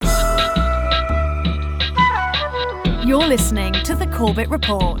You're listening to The Corbett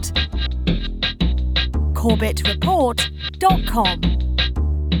Report. CorbettReport.com.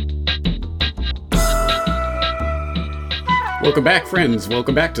 Welcome back, friends.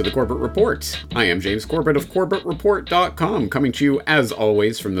 Welcome back to The Corbett Report. I am James Corbett of CorbettReport.com, coming to you, as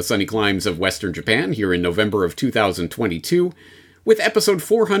always, from the sunny climes of Western Japan here in November of 2022, with episode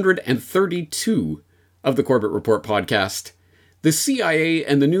 432 of the Corbett Report podcast, The CIA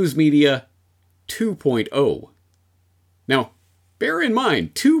and the News Media 2.0. Now, bear in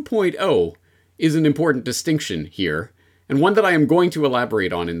mind, 2.0 is an important distinction here, and one that I am going to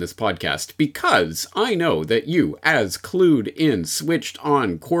elaborate on in this podcast, because I know that you, as clued-in,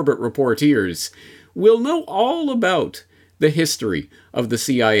 switched-on Corbett Reporteers, will know all about the history of the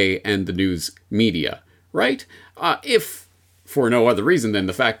CIA and the news media, right? If for no other reason than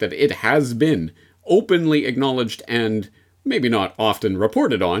the fact that it has been openly acknowledged and maybe not often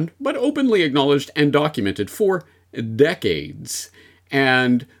reported on, but openly acknowledged and documented for decades.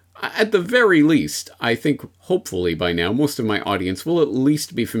 And at the very least, I think hopefully by now, most of my audience will at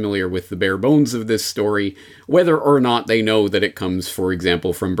least be familiar with the bare bones of this story, whether or not they know that it comes, for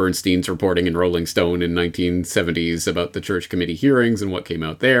example, from Bernstein's reporting in Rolling Stone in 1970s about the Church Committee hearings and what came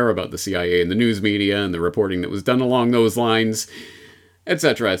out there, about the CIA and the news media and the reporting that was done along those lines,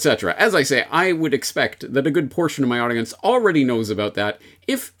 etc., etc. As I say, I would expect that a good portion of my audience already knows about that,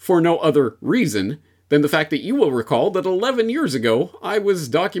 if for no other reason than the fact that you will recall that 11 years ago, I was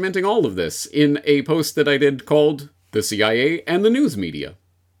documenting all of this in a post that I did called The CIA and the News Media.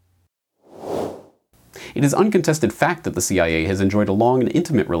 It is uncontested fact that the CIA has enjoyed a long and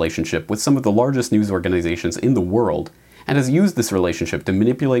intimate relationship with some of the largest news organizations in the world, and has used this relationship to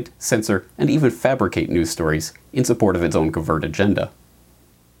manipulate, censor, and even fabricate news stories in support of its own covert agenda.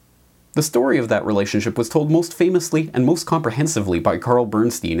 The story of that relationship was told most famously and most comprehensively by Carl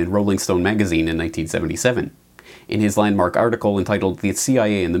Bernstein in Rolling Stone magazine in 1977. In his landmark article entitled The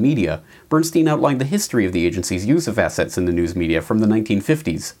CIA and the Media, Bernstein outlined the history of the agency's use of assets in the news media from the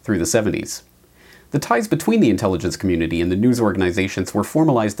 1950s through the 70s. The ties between the intelligence community and the news organizations were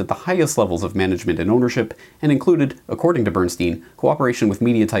formalized at the highest levels of management and ownership, and included, according to Bernstein, cooperation with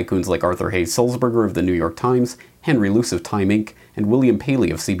media tycoons like Arthur Hayes Sulzberger of the New York Times, Henry Luce of Time Inc., and William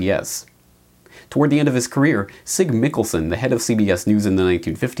Paley of CBS. Toward the end of his career, Sig Mickelson, the head of CBS News in the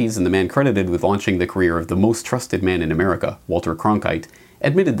 1950s and the man credited with launching the career of the most trusted man in America, Walter Cronkite,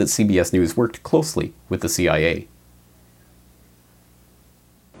 admitted that CBS News worked closely with the CIA.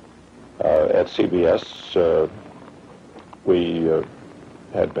 At CBS, we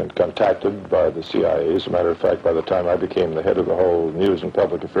had been contacted by the CIA. As a matter of fact, by the time I became the head of the whole news and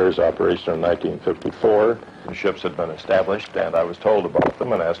public affairs operation in 1954, the ships had been established, and I was told about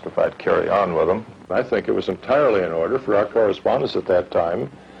them and asked if I'd carry on with them. I think it was entirely in order for our correspondents at that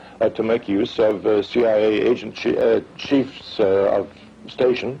time to make use of CIA agent chiefs of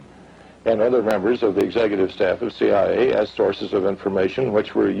station and other members of the executive staff of CIA as sources of information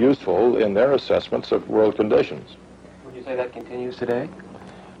which were useful in their assessments of world conditions. Would you say that continues today?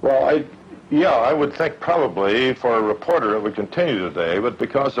 Well, I would think probably for a reporter it would continue today, but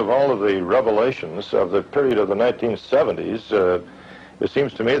because of all of the revelations of the period of the 1970s, it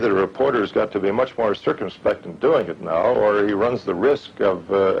seems to me that a reporter's got to be much more circumspect in doing it now, or he runs the risk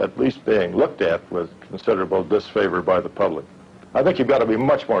of at least being looked at with considerable disfavor by the public. I think you've got to be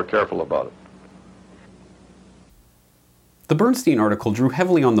much more careful about it. The Bernstein article drew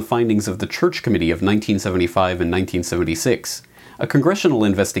heavily on the findings of the Church Committee of 1975 and 1976, a congressional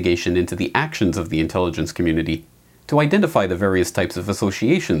investigation into the actions of the intelligence community to identify the various types of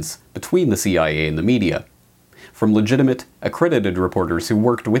associations between the CIA and the media, from legitimate, accredited reporters who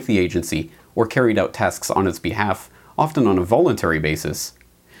worked with the agency or carried out tasks on its behalf, often on a voluntary basis,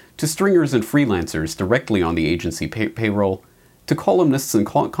 to stringers and freelancers directly on the agency payroll, to columnists and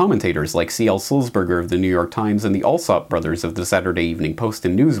commentators like C.L. Sulzberger of the New York Times and the Alsop brothers of the Saturday Evening Post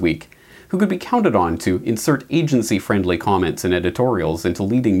and Newsweek, who could be counted on to insert agency-friendly comments and editorials into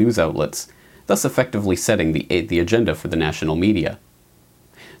leading news outlets, thus effectively setting the agenda for the national media.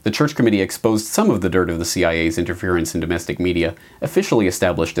 The Church Committee exposed some of the dirt of the CIA's interference in domestic media, officially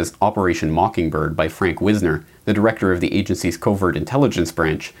established as Operation Mockingbird by Frank Wisner, the director of the agency's covert intelligence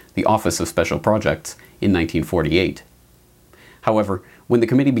branch, the Office of Special Projects, in 1948. However, when the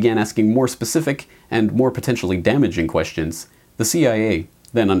committee began asking more specific and more potentially damaging questions, the CIA,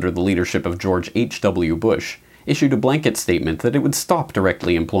 then under the leadership of George H.W. Bush, issued a blanket statement that it would stop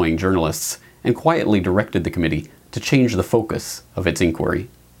directly employing journalists and quietly directed the committee to change the focus of its inquiry.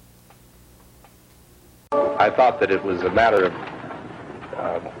 I thought that it was a matter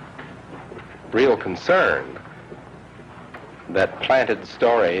of real concern that planted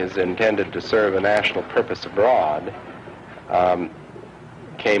stories intended to serve a national purpose abroad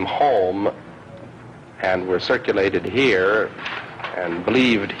came home and were circulated here and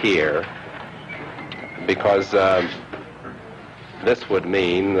believed here, because this would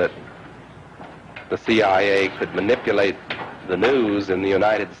mean that the CIA could manipulate the news in the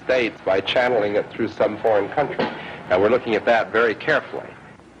United States by channeling it through some foreign country. Now, we're looking at that very carefully.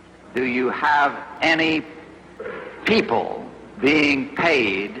 Do you have any people being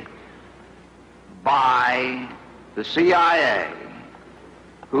paid by the CIA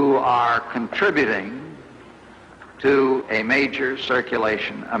who are contributing to a major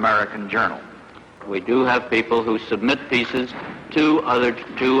circulation American journal? We do have people who submit pieces to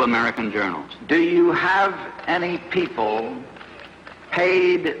American journals. Do you have any people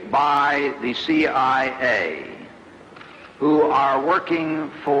paid by the CIA who are working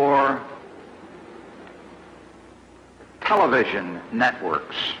for television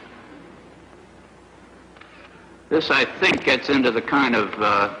networks? This, I think, gets into the kind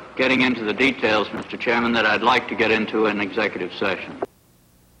of getting into the details, Mr. Chairman, that I'd like to get into in executive session.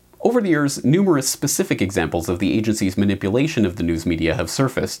 Over the years, numerous specific examples of the agency's manipulation of the news media have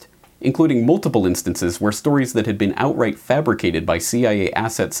surfaced, including multiple instances where stories that had been outright fabricated by CIA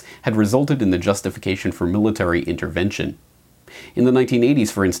assets had resulted in the justification for military intervention. In the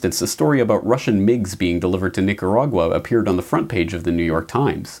 1980s, for instance, a story about Russian MiGs being delivered to Nicaragua appeared on the front page of the New York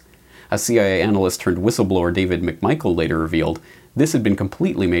Times. As CIA analyst turned whistleblower David McMichael later revealed, this had been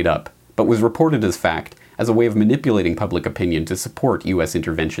completely made up, but was reported as fact as a way of manipulating public opinion to support U.S.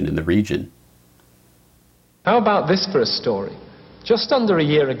 intervention in the region. How about this for a story? Just under a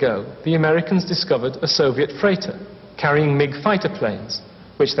year ago, the Americans discovered a Soviet freighter carrying MiG fighter planes,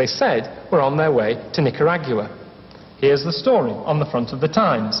 which they said were on their way to Nicaragua. Here's the story on the front of the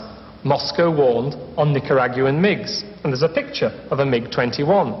Times. Moscow warned on Nicaraguan MiGs, and there's a picture of a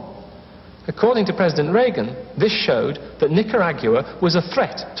MiG-21. According to President Reagan, this showed that Nicaragua was a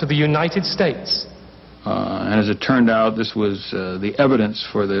threat to the United States. And as it turned out, this was the evidence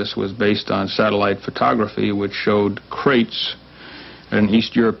for this was based on satellite photography, which showed crates at an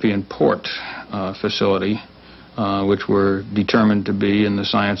East European port facility, which were determined to be, in the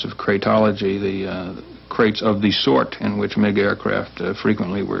science of cratology, the crates of the sort in which MiG aircraft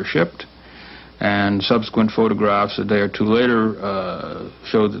frequently were shipped. And subsequent photographs a day or two later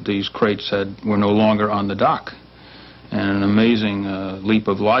showed that these crates were no longer on the dock. And an amazing leap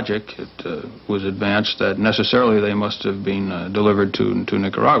of logic, it was advanced that necessarily they must have been delivered to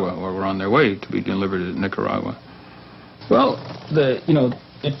Nicaragua, or were on their way to be delivered to Nicaragua. Well,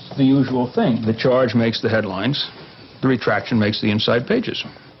 it's the usual thing. The charge makes the headlines. The retraction makes the inside pages.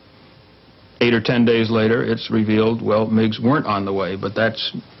 8 or 10 days later, it's revealed, well, MiGs weren't on the way, but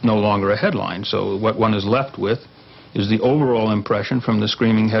that's no longer a headline. So what one is left with is the overall impression from the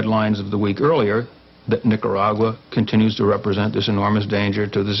screaming headlines of the week earlier that Nicaragua continues to represent this enormous danger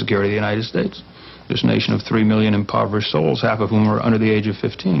to the security of the United States. This nation of 3 million impoverished souls, half of whom are under the age of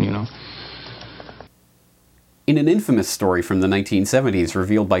 15, In an infamous story from the 1970s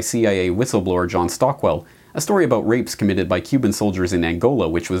revealed by CIA whistleblower John Stockwell, a story about rapes committed by Cuban soldiers in Angola,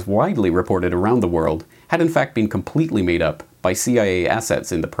 which was widely reported around the world, had in fact been completely made up by CIA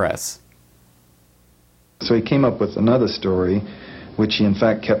assets in the press. So he came up with another story, which he in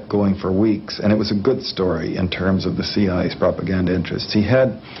fact kept going for weeks, and it was a good story in terms of the CIA's propaganda interests. He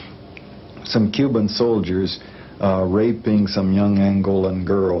had some Cuban soldiers raping some young Angolan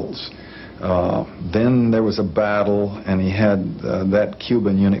girls. Then there was a battle, and he had that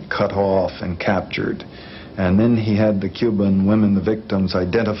Cuban unit cut off and captured. And then he had the Cuban women, the victims,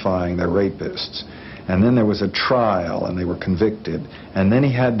 identifying their rapists. And then there was a trial, and they were convicted. And then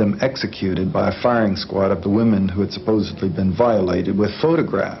he had them executed by a firing squad of the women who had supposedly been violated, with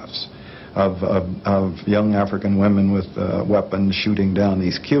photographs of young African women with weapons shooting down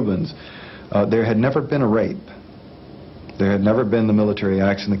these Cubans. There had never been a rape. There had never been the military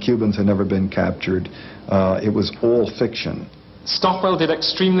action. The Cubans had never been captured. It was all fiction. Stockwell did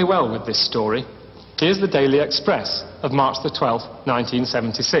extremely well with this story. Here's the Daily Express of March the 12th,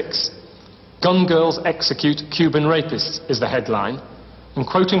 1976. Gun girls execute Cuban rapists is the headline. And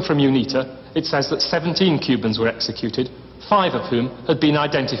quoting from UNITA, it says that 17 Cubans were executed, 5 of whom had been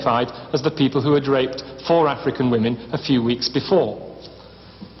identified as the people who had raped 4 African women a few weeks before.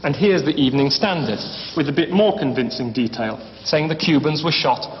 And here's the Evening Standard, with a bit more convincing detail, saying the Cubans were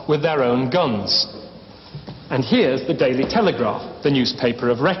shot with their own guns. And here's the Daily Telegraph, the newspaper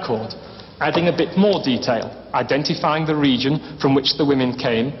of record, adding a bit more detail, identifying the region from which the women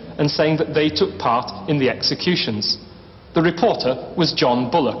came and saying that they took part in the executions. The reporter was John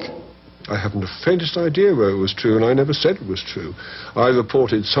Bullock. I haven't the faintest idea whether it was true, and I never said it was true. I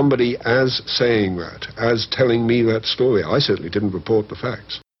reported somebody as saying that, as telling me that story. I certainly didn't report the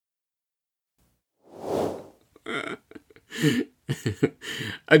facts.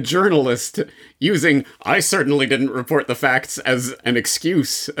 A journalist using "I certainly didn't report the facts" as an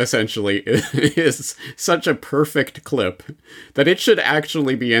excuse, essentially, is such a perfect clip that it should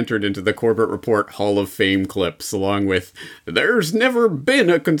actually be entered into the Corbett Report Hall of Fame clips, along with "There's never been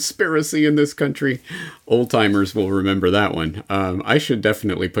a conspiracy in this country." Old-timers will remember that one. I should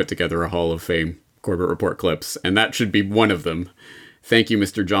definitely put together a Hall of Fame Corbett Report clips, and that should be one of them. Thank you,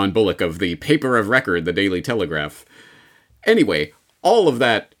 Mr. John Bullock of the paper of record, the Daily Telegraph. Anyway, all of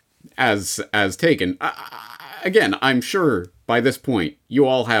that as taken. Again, I'm sure by this point you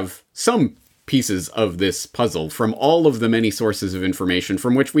all have some pieces of this puzzle from all of the many sources of information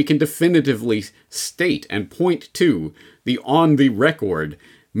from which we can definitively state and point to the on-the-record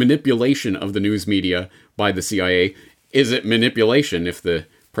manipulation of the news media by the CIA. Is it manipulation if the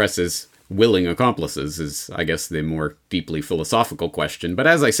press is willing accomplices is, I guess, the more deeply philosophical question. But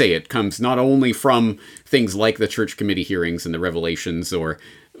as I say, it comes not only from things like the Church Committee hearings and the revelations, or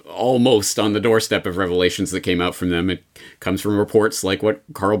almost on the doorstep of revelations that came out from them. It comes from reports like what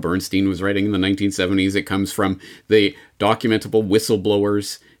Carl Bernstein was writing in the 1970s. It comes from the documentable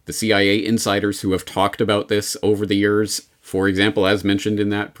whistleblowers, the CIA insiders who have talked about this over the years. For example, as mentioned in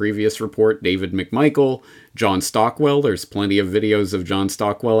that previous report, David McMichael, John Stockwell. There's plenty of videos of John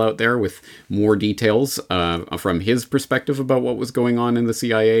Stockwell out there with more details from his perspective about what was going on in the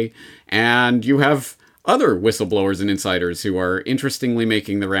CIA. And you have other whistleblowers and insiders who are interestingly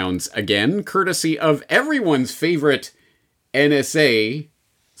making the rounds again, courtesy of everyone's favorite NSA/CIA,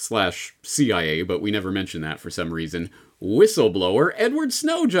 but we never mention that for some reason, whistleblower Edward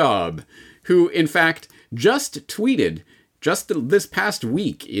Snowjob, who in fact just tweeted just this past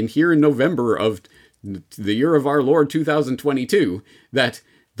week here in November of the year of our Lord 2022 that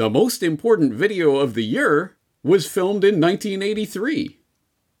the most important video of the year was filmed in 1983.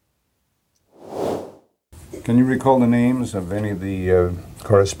 Can you recall the names of any of the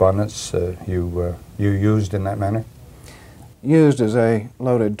correspondents you used in that manner? Used is a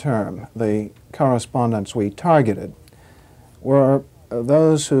loaded term. The correspondents we targeted were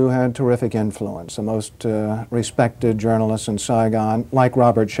those who had terrific influence, the most respected journalists in Saigon, like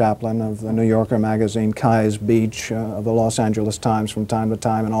Robert Chaplin of the New Yorker magazine, Kai's Beach of the Los Angeles Times from time to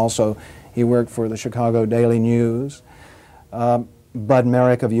time, and also he worked for the Chicago Daily News. Bud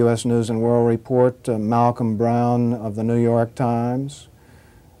Merrick of U.S. News and World Report, Malcolm Brown of the New York Times,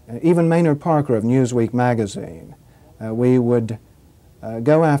 even Maynard Parker of Newsweek magazine. We would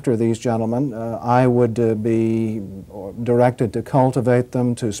go after these gentlemen. I would be directed to cultivate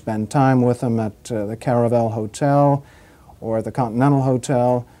them, to spend time with them at the Caravel Hotel or the Continental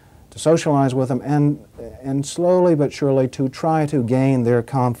Hotel, to socialize with them, and slowly but surely to try to gain their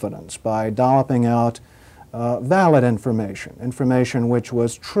confidence by dolloping out valid information which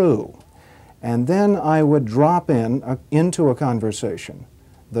was true. And then I would drop into a conversation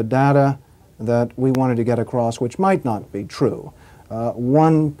the data that we wanted to get across, which might not be true.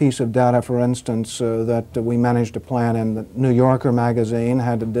 One piece of data, for instance, that we managed to plant in the New Yorker magazine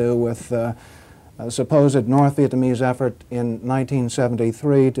had to do with a supposed North Vietnamese effort in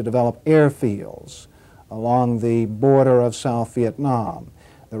 1973 to develop airfields along the border of South Vietnam.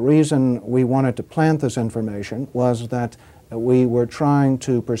 The reason we wanted to plant this information was that we were trying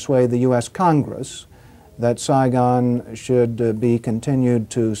to persuade the U.S. Congress that Saigon should continue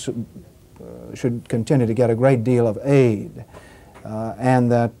to get a great deal of aid,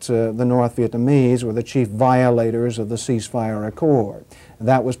 and that the North Vietnamese were the chief violators of the ceasefire accord.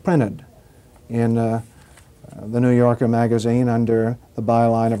 That was printed in the New Yorker magazine under the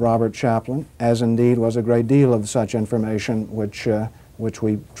byline of Robert Chaplin, as indeed was a great deal of such information which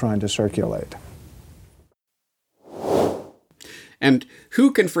we tried to circulate. And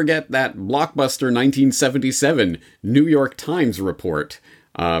who can forget that blockbuster 1977 New York Times report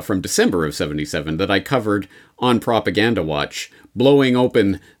from December of 77 that I covered on Propaganda Watch, blowing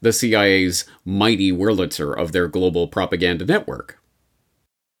open the CIA's mighty Wurlitzer of their global propaganda network.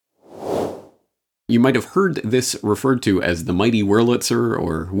 You might have heard this referred to as the mighty Wurlitzer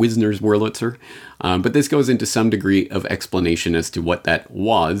or Wisner's Wurlitzer, but this goes into some degree of explanation as to what that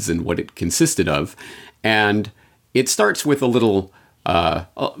was and what it consisted of. And it starts with a little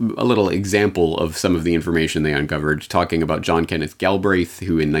example of some of the information they uncovered, talking about John Kenneth Galbraith,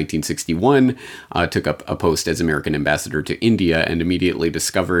 who in 1961 took up a post as American ambassador to India and immediately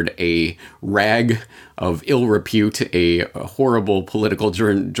discovered a rag of ill repute, a horrible political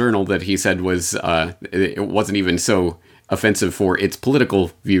journal that he said was, it wasn't even so offensive for its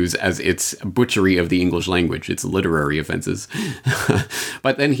political views as its butchery of the English language, its literary offenses.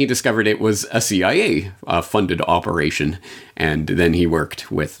 But then he discovered it was a CIA funded operation, and then he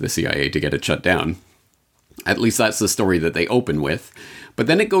worked with the CIA to get it shut down. At least that's the story that they open with. But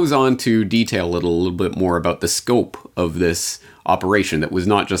then it goes on to detail a little bit more about the scope of this operation that was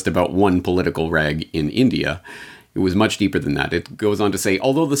not just about one political rag in India. It was much deeper than that. It goes on to say,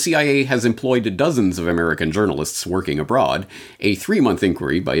 although the CIA has employed dozens of American journalists working abroad, a 3-month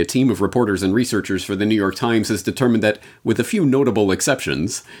inquiry by a team of reporters and researchers for the New York Times has determined that, with a few notable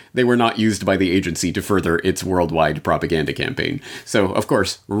exceptions, they were not used by the agency to further its worldwide propaganda campaign. So, of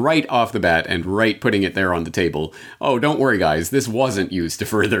course, right off the bat and right putting it there on the table, oh, don't worry guys, this wasn't used to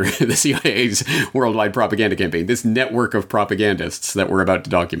further the CIA's worldwide propaganda campaign, this network of propagandists that we're about to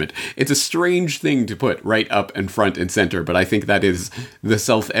document. It's a strange thing to put right up and front and center, but I think that is the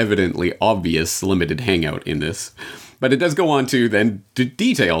self-evidently obvious limited hangout in this. But it does go on to then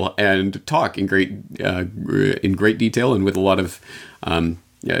detail and talk in great detail and with a lot of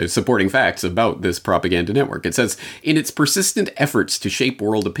supporting facts about this propaganda network. It says, in its persistent efforts to shape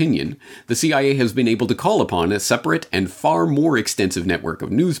world opinion, the CIA has been able to call upon a separate and far more extensive network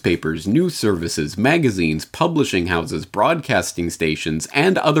of newspapers, news services, magazines, publishing houses, broadcasting stations,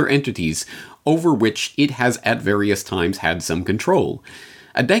 and other entities over which it has at various times had some control.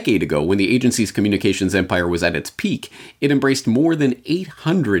 A decade ago, when the agency's communications empire was at its peak, it embraced more than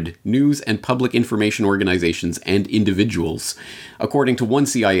 800 news and public information organizations and individuals. According to one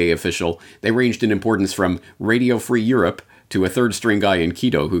CIA official, they ranged in importance from Radio Free Europe to a third-string guy in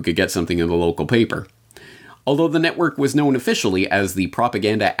Quito who could get something in the local paper. Although the network was known officially as the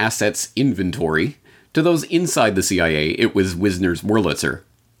Propaganda Assets Inventory, to those inside the CIA, it was Wisner's Wurlitzer.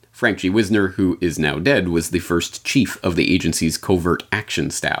 Frank G. Wisner, who is now dead, was the first chief of the agency's covert action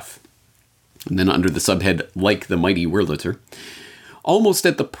staff. And then under the subhead, like the mighty Wurlitzer, almost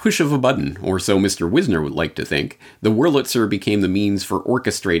at the push of a button, or so Mr. Wisner would like to think, the Wurlitzer became the means for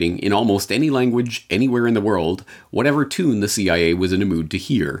orchestrating, in almost any language, anywhere in the world, whatever tune the CIA was in a mood to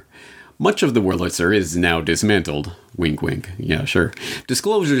hear. Much of the Wurlitzer is now dismantled. Wink, wink. Yeah, sure.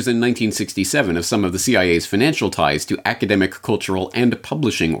 Disclosures in 1967 of some of the CIA's financial ties to academic, cultural, and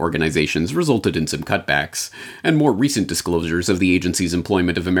publishing organizations resulted in some cutbacks, and more recent disclosures of the agency's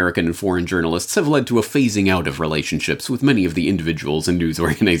employment of American and foreign journalists have led to a phasing out of relationships with many of the individuals and news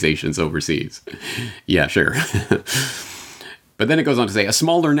organizations overseas. Yeah, sure. But then it goes on to say, a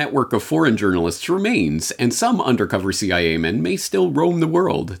smaller network of foreign journalists remains, and some undercover CIA men may still roam the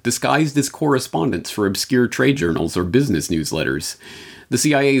world, disguised as correspondents for obscure trade journals or business newsletters. The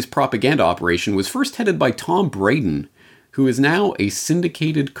CIA's propaganda operation was first headed by Tom Braden, who is now a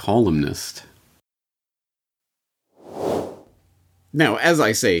syndicated columnist. Now, as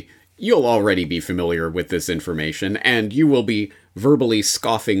I say, you'll already be familiar with this information, and you will be verbally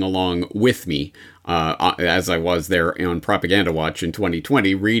scoffing along with me, as I was there on Propaganda Watch in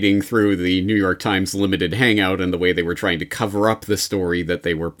 2020, reading through the New York Times Limited Hangout and the way they were trying to cover up the story that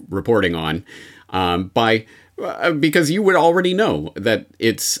they were reporting on, because you would already know that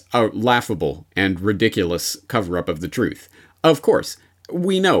it's a laughable and ridiculous cover-up of the truth. Of course,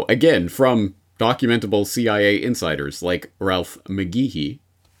 we know, again, from documentable CIA insiders like Ralph McGehee,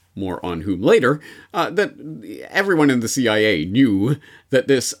 more on whom later, that everyone in the CIA knew that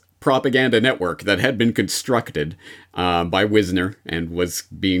this propaganda network that had been constructed by Wisner and was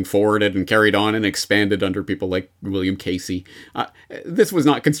being forwarded and carried on and expanded under people like William Casey, this was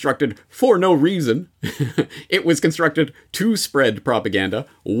not constructed for no reason. It was constructed to spread propaganda,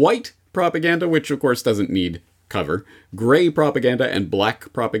 white propaganda, which of course doesn't need cover, gray propaganda and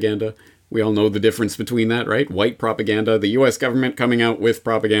black propaganda. We all know the difference between that, right? White propaganda, the U.S. government coming out with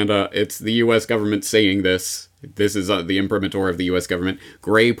propaganda. It's the U.S. government saying this. This is the imprimatur of the U.S. government.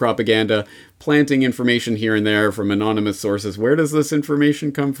 Gray propaganda, planting information here and there from anonymous sources. Where does this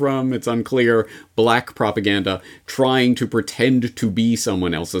information come from? It's unclear. Black propaganda, trying to pretend to be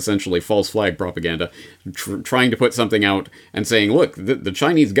someone else, essentially false flag propaganda, trying to put something out and saying, look, the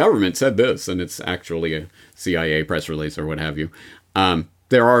Chinese government said this, and it's actually a CIA press release or what have you.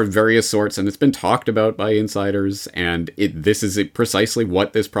 There are various sorts, and it's been talked about by insiders, and this is precisely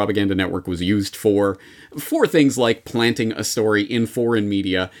what this propaganda network was used for things like planting a story in foreign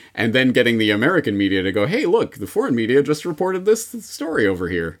media, and then getting the American media to go, hey, look, the foreign media just reported this story over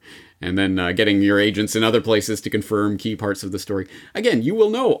here. And then getting your agents in other places to confirm key parts of the story. Again, you will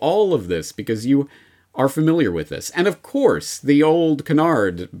know all of this because you are familiar with this. And of course, the old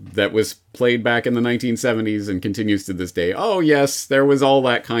canard that was played back in the 1970s and continues to this day. Oh yes, there was all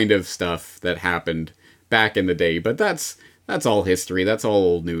that kind of stuff that happened back in the day, but that's That's all history. That's all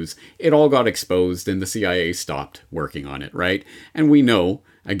old news. It all got exposed and the CIA stopped working on it, right? And we know,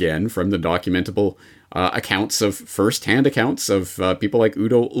 again, from the documentable first-hand accounts of people like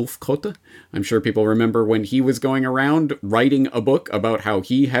Udo Ulfkotte. I'm sure people remember when he was going around writing a book about how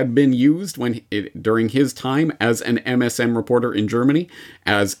he had been used during his time as an MSM reporter in Germany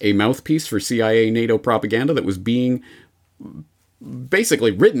as a mouthpiece for CIA NATO propaganda that was being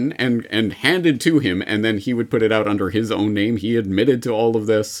basically written and handed to him, and then he would put it out under his own name. He admitted to all of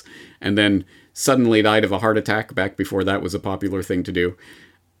this, and then suddenly died of a heart attack back before that was a popular thing to do.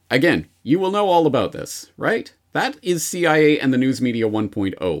 Again, you will know all about this, right? That is CIA and the news media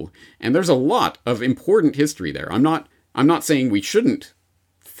 1.0, and there's a lot of important history there. I'm not saying we shouldn't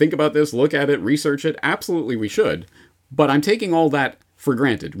think about this, look at it, research it. Absolutely we should, but I'm taking all that for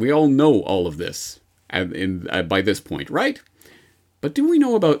granted. We all know all of this by this point, right? But do we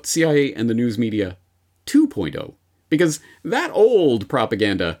know about CIA and the news media 2.0? Because that old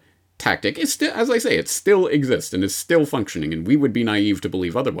propaganda tactic is still, as I say, it still exists and is still functioning, and we would be naive to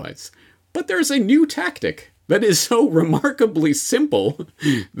believe otherwise. But there's a new tactic that is so remarkably simple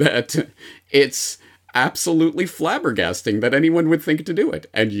that it's absolutely flabbergasting that anyone would think to do it,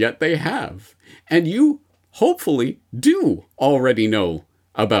 and yet they have. And you, hopefully, do already know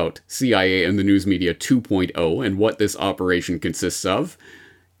about CIA and the news media 2.0 and what this operation consists of,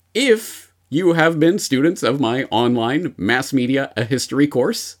 if you have been students of my online Mass Media A History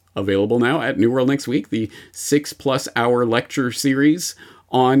course, available now at New World Next Week, the 6+ hour lecture series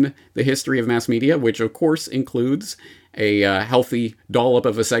on the history of mass media, which of course includes a healthy dollop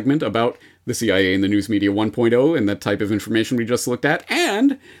of a segment about the CIA and the news media 1.0 and that type of information we just looked at,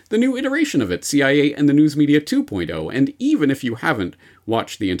 and the new iteration of it, CIA and the news media 2.0. And even if you haven't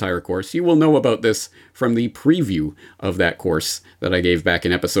watched the entire course, you will know about this from the preview of that course that I gave back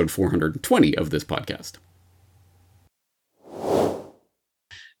in episode 420 of this podcast.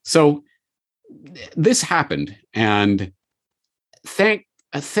 So this happened, and thank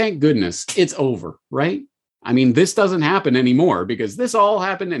goodness it's over, right? I mean, this doesn't happen anymore because this all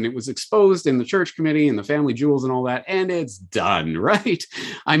happened and it was exposed in the church committee and the family jewels and all that, and it's done, right?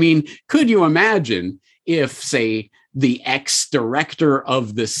 I mean, could you imagine if, say, the ex-director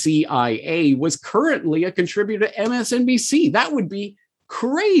of the CIA was currently a contributor to MSNBC? That would be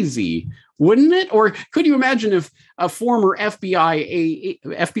crazy, wouldn't it? Or could you imagine if a former FBI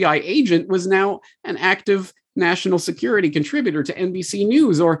agent was now an active national security contributor to NBC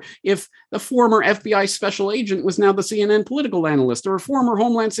News, or if the former FBI special agent was now the CNN political analyst, or a former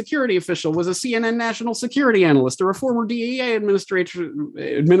Homeland Security official was a CNN national security analyst, or a former DEA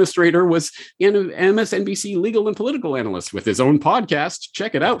administrator was an MSNBC legal and political analyst with his own podcast.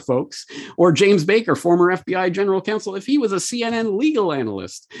 Check it out, folks. Or James Baker, former FBI general counsel, if he was a CNN legal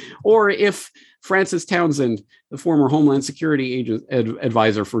analyst, or if Francis Townsend, the former Homeland Security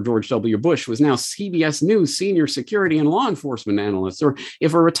advisor for George W. Bush, was now CBS News senior security and law enforcement analyst, or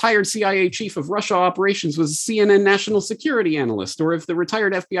if a retired CIA chief of Russia operations was a CNN national security analyst, or if the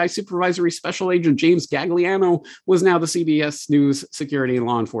retired FBI supervisory special agent James Gagliano was now the CBS News security and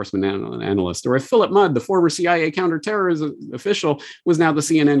law enforcement analyst, or if Philip Mudd, the former CIA counterterrorism official, was now the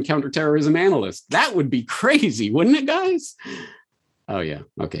CNN counterterrorism analyst. That would be crazy, wouldn't it, guys? Oh, yeah.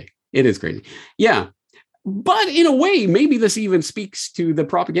 Okay. It is crazy. Yeah. But in a way, maybe this even speaks to the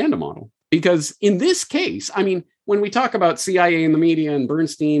propaganda model, because in this case, I mean, when we talk about CIA and the media and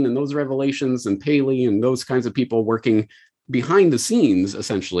Bernstein and those revelations and Paley and those kinds of people working behind the scenes,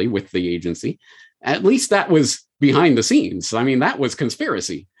 essentially, with the agency, at least that was behind the scenes. I mean, that was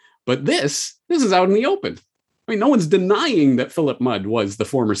conspiracy. But this is out in the open. I mean, no one's denying that Philip Mudd was the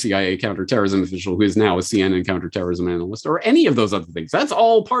former CIA counterterrorism official who is now a CNN counterterrorism analyst, or any of those other things. That's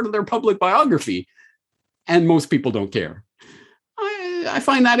all part of their public biography, and most people don't care. I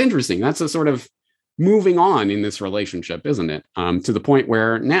find that interesting. That's a sort of moving on in this relationship, isn't it? To the point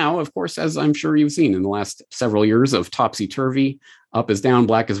where now, of course, as I'm sure you've seen in the last several years of topsy-turvy, up is down,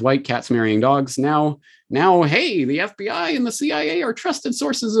 black is white, cats marrying dogs. Now, hey, the FBI and the CIA are trusted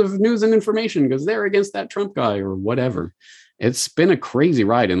sources of news and information because they're against that Trump guy or whatever. It's been a crazy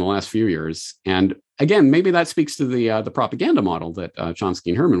ride in the last few years. And again, maybe that speaks to the propaganda model that Chomsky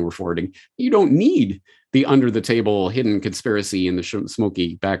and Herman were forwarding. You don't need the under-the-table hidden conspiracy in the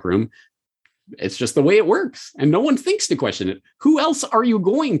smoky back room. It's just the way it works. And no one thinks to question it. Who else are you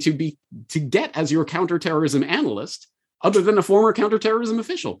going to get as your counterterrorism analyst other than a former counterterrorism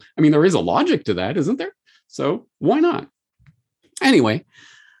official? I mean, there is a logic to that, isn't there? So why not? Anyway,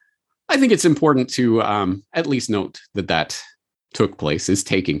 I think it's important to at least note that took place, is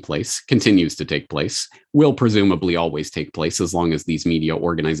taking place, continues to take place, will presumably always take place as long as these media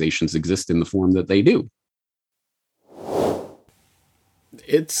organizations exist in the form that they do.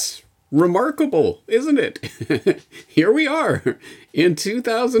 It's remarkable, isn't it? Here we are in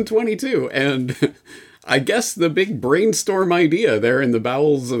 2022, and I guess the big brainstorm idea there in the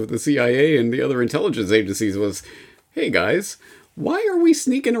bowels of the CIA and the other intelligence agencies was, hey guys, why are we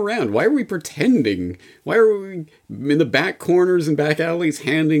sneaking around? Why are we pretending? Why are we in the back corners and back alleys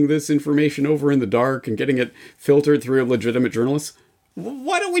handing this information over in the dark and getting it filtered through legitimate journalists?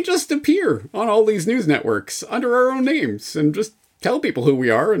 Why don't we just appear on all these news networks under our own names and just tell people who we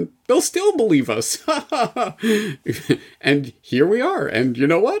are and they'll still believe us? And here we are. And you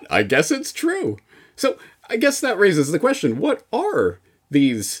know what? I guess it's true. So I guess that raises the question, what are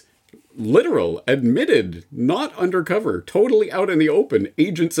these literal, admitted, not undercover, totally out in the open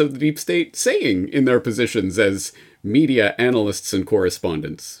agents of the deep state saying in their positions as media analysts and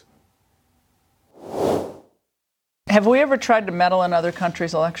correspondents? Have we ever tried to meddle in other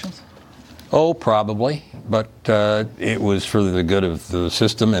countries' elections? Oh, probably. But it was for the good of the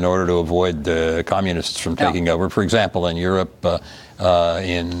system in order to avoid the communists from taking over. For example, in Europe,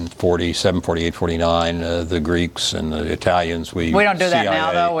 in 47, 48, 49, the Greeks and the Italians, we don't do that CIA.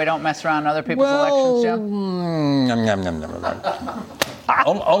 now, though? We don't mess around other people's elections, Joe?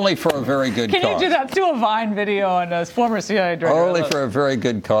 Only for a very good cause. Can you do that? Do a Vine video on a former CIA director. Only for a very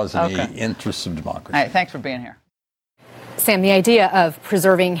good cause in the interests of democracy. All right, thanks for being here. Sam, the idea of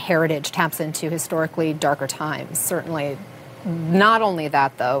preserving heritage taps into historically darker times. Certainly, not only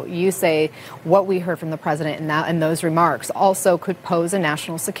that, though, you say what we heard from the president in those remarks also could pose a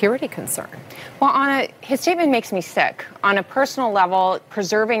national security concern. Well, his statement makes me sick. On a personal level,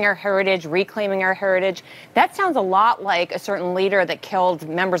 preserving our heritage, reclaiming our heritage, that sounds a lot like a certain leader that killed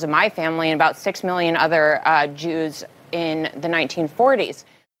members of my family and about 6 million other Jews in the 1940s.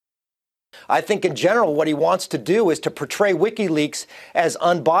 I think in general what he wants to do is to portray WikiLeaks as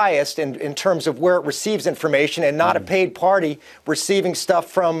unbiased in terms of where it receives information and not a paid party receiving stuff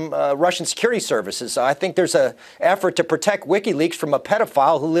from Russian security services. I think there's an effort to protect WikiLeaks from a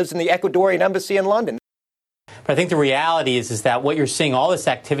pedophile who lives in the Ecuadorian embassy in London. But I think the reality is that what you're seeing, all this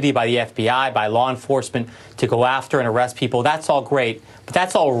activity by the FBI, by law enforcement to go after and arrest people, that's all great. But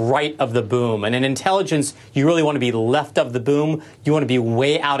that's all right of the boom. And in intelligence, you really want to be left of the boom. You want to be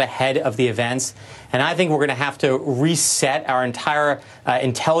way out ahead of the events. And I think we're going to have to reset our entire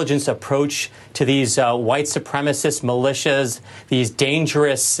intelligence approach to these white supremacist militias, these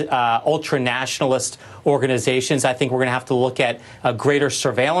dangerous ultra-nationalist organizations. I think we're going to have to look at greater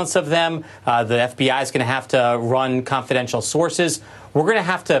surveillance of them. The FBI is going to have to run confidential sources. We're going to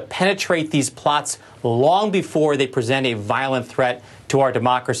have to penetrate these plots long before they present a violent threat to our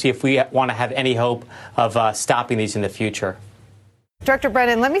democracy if we want to have any hope of stopping these in the future. Director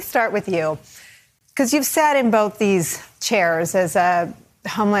Brennan, let me start with you, because you've sat in both these chairs as a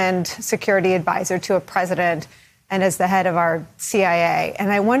Homeland Security advisor to a president and as the head of our CIA.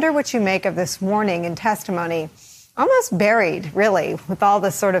 And I wonder what you make of this warning and testimony, almost buried, really, with all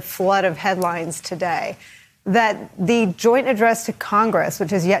the sort of flood of headlines today, that the joint address to Congress,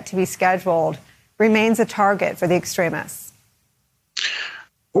 which is yet to be scheduled, remains a target for the extremists.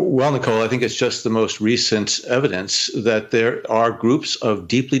 Well, Nicole, I think it's just the most recent evidence that there are groups of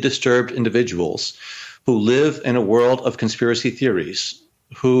deeply disturbed individuals who live in a world of conspiracy theories,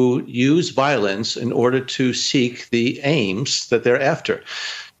 who use violence in order to seek the aims that they're after,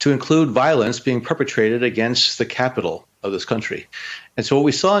 to include violence being perpetrated against the capital of this country. And so what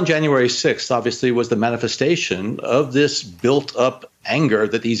we saw on January 6th, obviously, was the manifestation of this built-up anger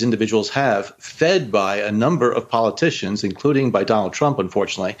that these individuals have, fed by a number of politicians, including by Donald Trump,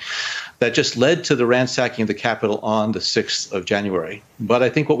 unfortunately, that just led to the ransacking of the Capitol on the 6th of January. But I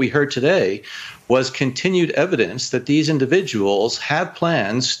think what we heard today was continued evidence that these individuals have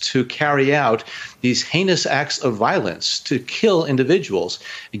plans to carry out these heinous acts of violence, to kill individuals,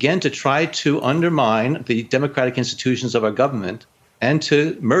 again, to try to undermine the democratic institutions of our government and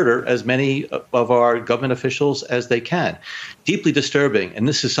to murder as many of our government officials as they can. Deeply disturbing, and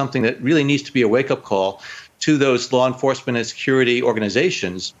this is something that really needs to be a wake-up call to those law enforcement and security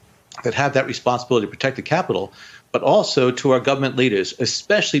organizations that have that responsibility to protect the Capitol, but also to our government leaders,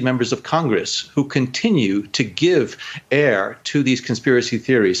 especially members of Congress, who continue to give air to these conspiracy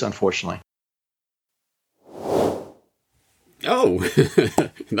theories, unfortunately. Oh,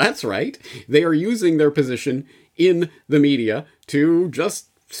 that's right. They are using their position in the media to just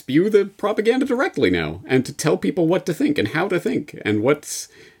spew the propaganda directly now and to tell people what to think and how to think and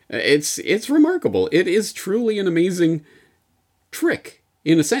it's remarkable. It is truly an amazing trick,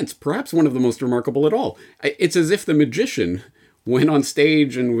 in a sense, perhaps one of the most remarkable at all. It's as if the magician went on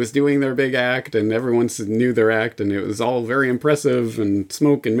stage and was doing their big act, and everyone knew their act, and it was all very impressive, and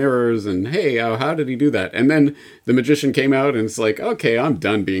smoke and mirrors, and hey, how did he do that? And then the magician came out, and it's like, okay, I'm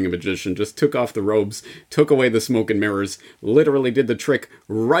done being a magician. Just took off the robes, took away the smoke and mirrors, literally did the trick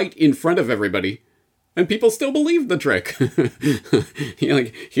right in front of everybody. And people still believed the trick. You're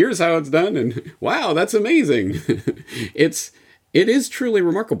like, here's how it's done, and wow, that's amazing. It is truly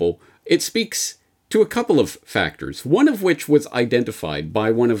remarkable. It speaks to a couple of factors, one of which was identified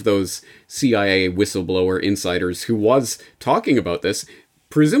by one of those CIA whistleblower insiders who was talking about this,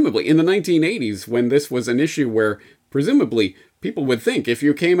 presumably in the 1980s, when this was an issue where presumably people would think if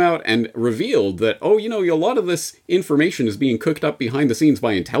you came out and revealed that, oh, you know, a lot of this information is being cooked up behind the scenes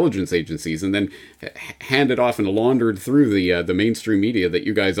by intelligence agencies and then handed off and laundered through the mainstream media that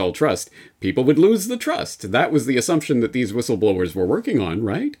you guys all trust, people would lose the trust. That was the assumption that these whistleblowers were working on,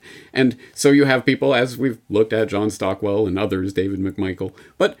 right? And so you have people, as we've looked at, John Stockwell and others, David McMichael,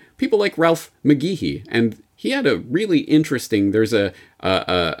 but people like Ralph McGehee, and he had a really interesting, there's a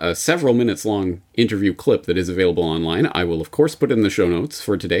several minutes long interview clip that is available online. I will, of course, put in the show notes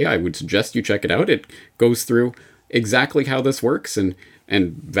for today. I would suggest you check it out. It goes through exactly how this works and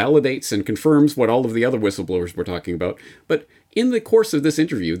validates and confirms what all of the other whistleblowers were talking about. But in the course of this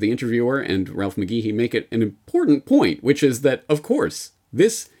interview, the interviewer and Ralph McGehee make it an important point, which is that, of course,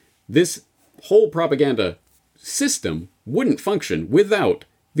 this whole propaganda system wouldn't function without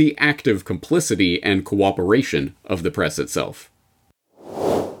the active complicity and cooperation of the press itself.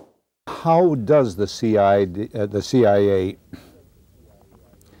 How does the CIA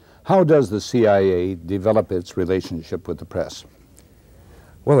develop its relationship with the press?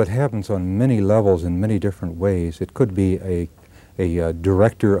 Well, it happens on many levels in many different ways. It could be a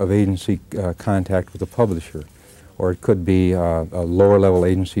director of agency contact with a publisher, or it could be a lower-level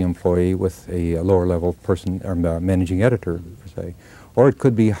agency employee with a lower-level person, or managing editor, per se. Or it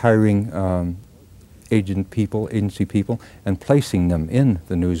could be hiring agency people, and placing them in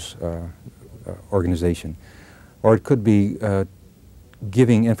the news organization. Or it could be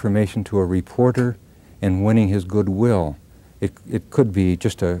giving information to a reporter and winning his goodwill. It could be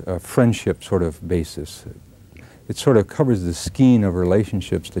just a friendship sort of basis. It sort of covers the skein of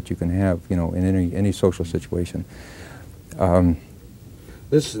relationships that you can have, you know, in any social situation.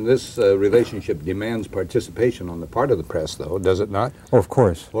 This relationship demands participation on the part of the press, though, does it not? Oh, of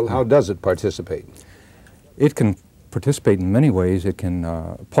course. Well, how does it participate? It can participate in many ways. It can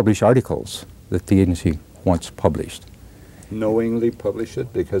publish articles that the agency wants published. Knowingly publish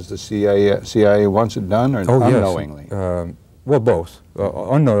it because the CIA wants it done, or unknowingly? Yes. Well, both.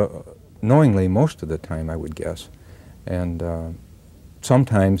 Unknowingly most of the time, I would guess. And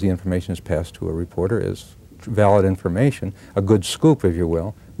sometimes the information is passed to a reporter as valid information, a good scoop, if you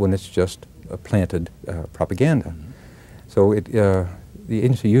will, when it's just planted propaganda. Mm-hmm. So the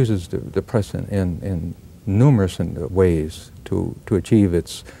agency uses the press in numerous ways to achieve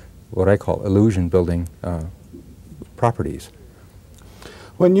its, what I call, illusion-building properties.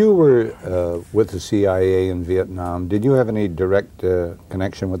 When you were with the CIA in Vietnam, did you have any direct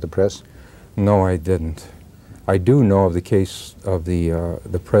connection with the press? No, I didn't. I do know of the case of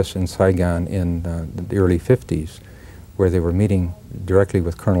the press in Saigon in the early 50s, where they were meeting directly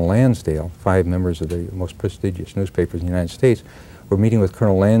with Colonel Lansdale. 5 members of the most prestigious newspapers in the United States were meeting with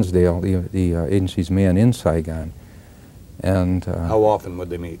Colonel Lansdale, the agency's man in Saigon. And how often would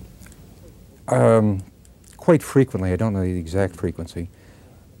they meet? Quite frequently. I don't know the exact frequency.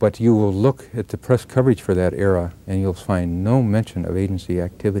 But you will look at the press coverage for that era, and you'll find no mention of agency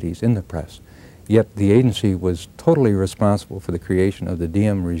activities in the press. Yet the agency was totally responsible for the creation of the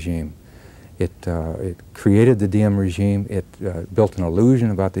Diem regime. It created the Diem regime, it built an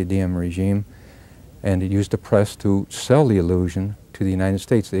illusion about the Diem regime, and it used the press to sell the illusion to the United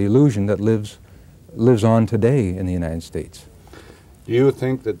States, the illusion that lives on today in the United States. Do you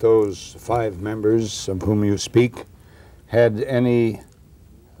think that those 5 members of whom you speak had any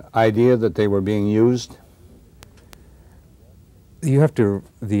idea that they were being used? You have to,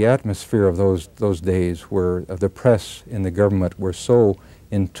 the atmosphere of those days where the press and the government were so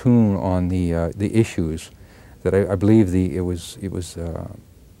in tune on the issues that I believe it was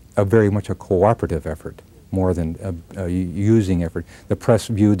a very much a cooperative effort more than a using effort. The press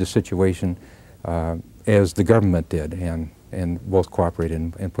viewed the situation as the government did, and both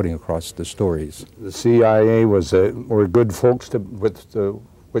cooperated in putting across the stories. The CIA were good folks with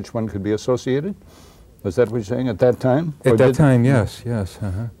which one could be associated? Was that what you're saying at that time? At that time, yes.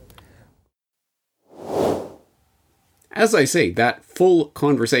 Uh-huh. As I say, that full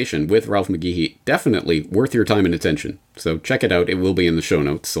conversation with Ralph McGehee, definitely worth your time and attention. So check it out. It will be in the show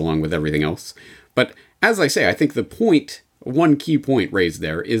notes along with everything else. But as I say, I think the point one key point raised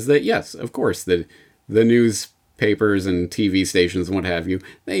there is that, yes, of course, the newspapers and TV stations and what have you,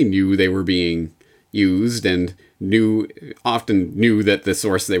 they knew they were being used and often knew that the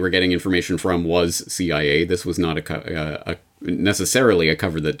source they were getting information from was CIA. This was not necessarily a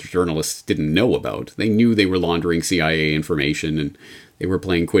cover that journalists didn't know about. They knew they were laundering CIA information, and they were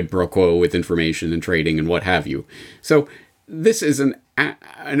playing quid pro quo with information and trading and what have you. So this is an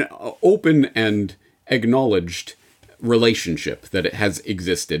open and acknowledged relationship that it has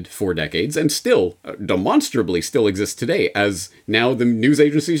existed for decades and still demonstrably still exists today, as now the news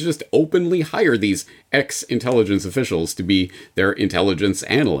agencies just openly hire these ex-intelligence officials to be their intelligence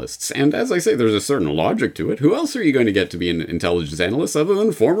analysts. And as I say, there's a certain logic to it. Who else are you going to get to be an intelligence analyst other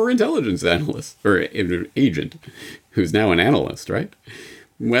than former intelligence analyst or agent who's now an analyst, right?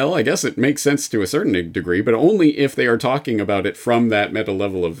 Well, I guess it makes sense to a certain degree, but only if they are talking about it from that meta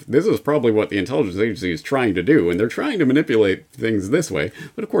level of, this is probably what the intelligence agency is trying to do, and they're trying to manipulate things this way.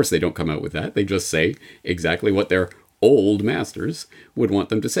 But of course they don't come out with that. They just say exactly what their old masters would want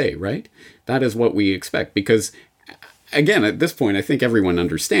them to say, right? That is what we expect, because, again, at this point, I think everyone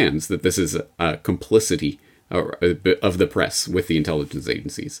understands that this is a complicity of the press with the intelligence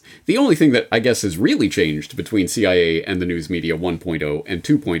agencies. The only thing that I guess has really changed between CIA and the news media 1.0 and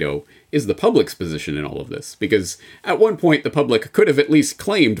 2.0 is the public's position in all of this. Because at one point, the public could have at least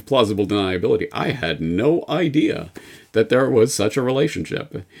claimed plausible deniability. I had no idea that there was such a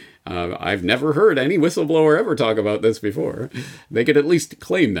relationship. I've never heard any whistleblower ever talk about this before. They could at least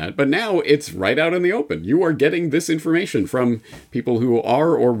claim that. But now it's right out in the open. You are getting this information from people who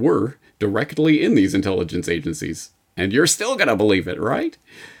are or were directly in these intelligence agencies. And you're still going to believe it, right?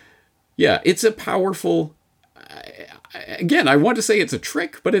 Yeah, it's a powerful... Again, I want to say it's a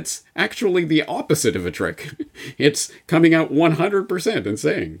trick, but it's actually the opposite of a trick. It's coming out 100% and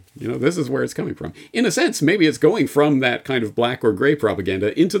saying, this is where it's coming from. In a sense, maybe it's going from that kind of black or gray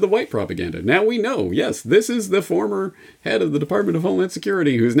propaganda into the white propaganda. Now we know, yes, this is the former head of the Department of Homeland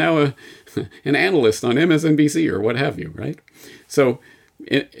Security who's now an analyst on MSNBC or what have you, right? So,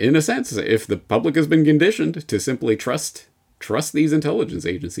 in a sense, if the public has been conditioned to simply trust these intelligence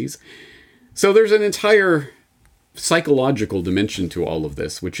agencies, so there's an entire psychological dimension to all of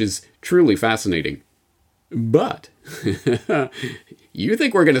this, which is truly fascinating. But you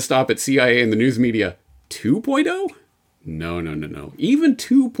think we're going to stop at CIA and the news media 2.0? No. Even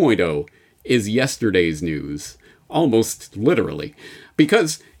 2.0 is yesterday's news, almost literally.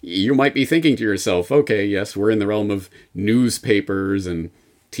 Because you might be thinking to yourself, okay, yes, we're in the realm of newspapers and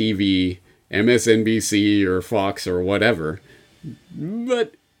TV, MSNBC or Fox or whatever.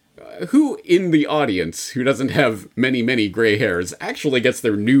 But who in the audience who doesn't have many gray hairs actually gets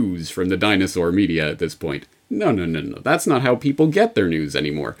their news from the dinosaur media at this point? No. That's not how people get their news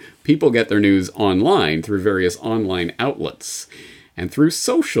anymore. People get their news online through various online outlets and through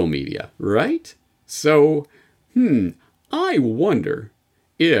social media, right? So, I wonder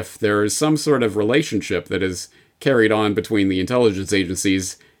if there is some sort of relationship that is carried on between the intelligence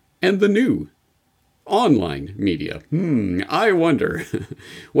agencies and the new online media. I wonder.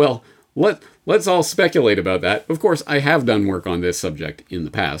 Well, let's all speculate about that. Of course, I have done work on this subject in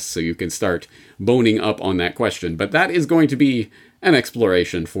the past, so you can start boning up on that question. But that is going to be an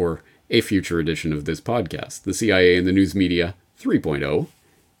exploration for a future edition of this podcast, the CIA and the News Media 3.0.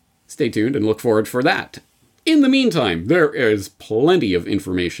 Stay tuned and look forward for that. In the meantime, there is plenty of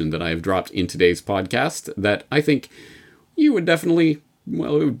information that I have dropped in today's podcast that I think you would definitely, it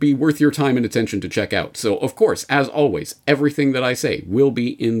would be worth your time and attention to check out. So, of course, as always, everything that I say will be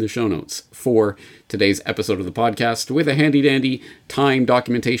in the show notes for today's episode of the podcast with a handy-dandy time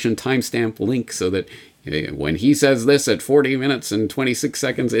documentation timestamp link so that when he says this at 40 minutes and 26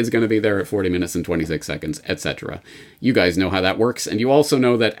 seconds, it's going to be there at 40 minutes and 26 seconds, etc. You guys know how that works, and you also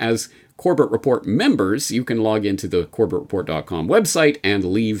know that as Corbett Report members, you can log into the CorbettReport.com website and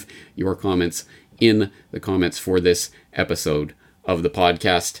leave your comments in the comments for this episode of the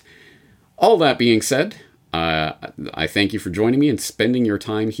podcast. All that being said, I thank you for joining me and spending your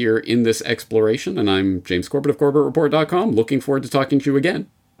time here in this exploration, and I'm James Corbett of CorbettReport.com, looking forward to talking to you again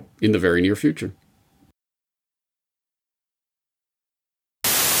in the very near future.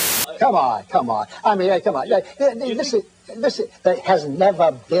 Come on. I mean, come on. Listen, there has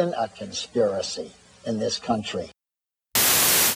never been a conspiracy in this country.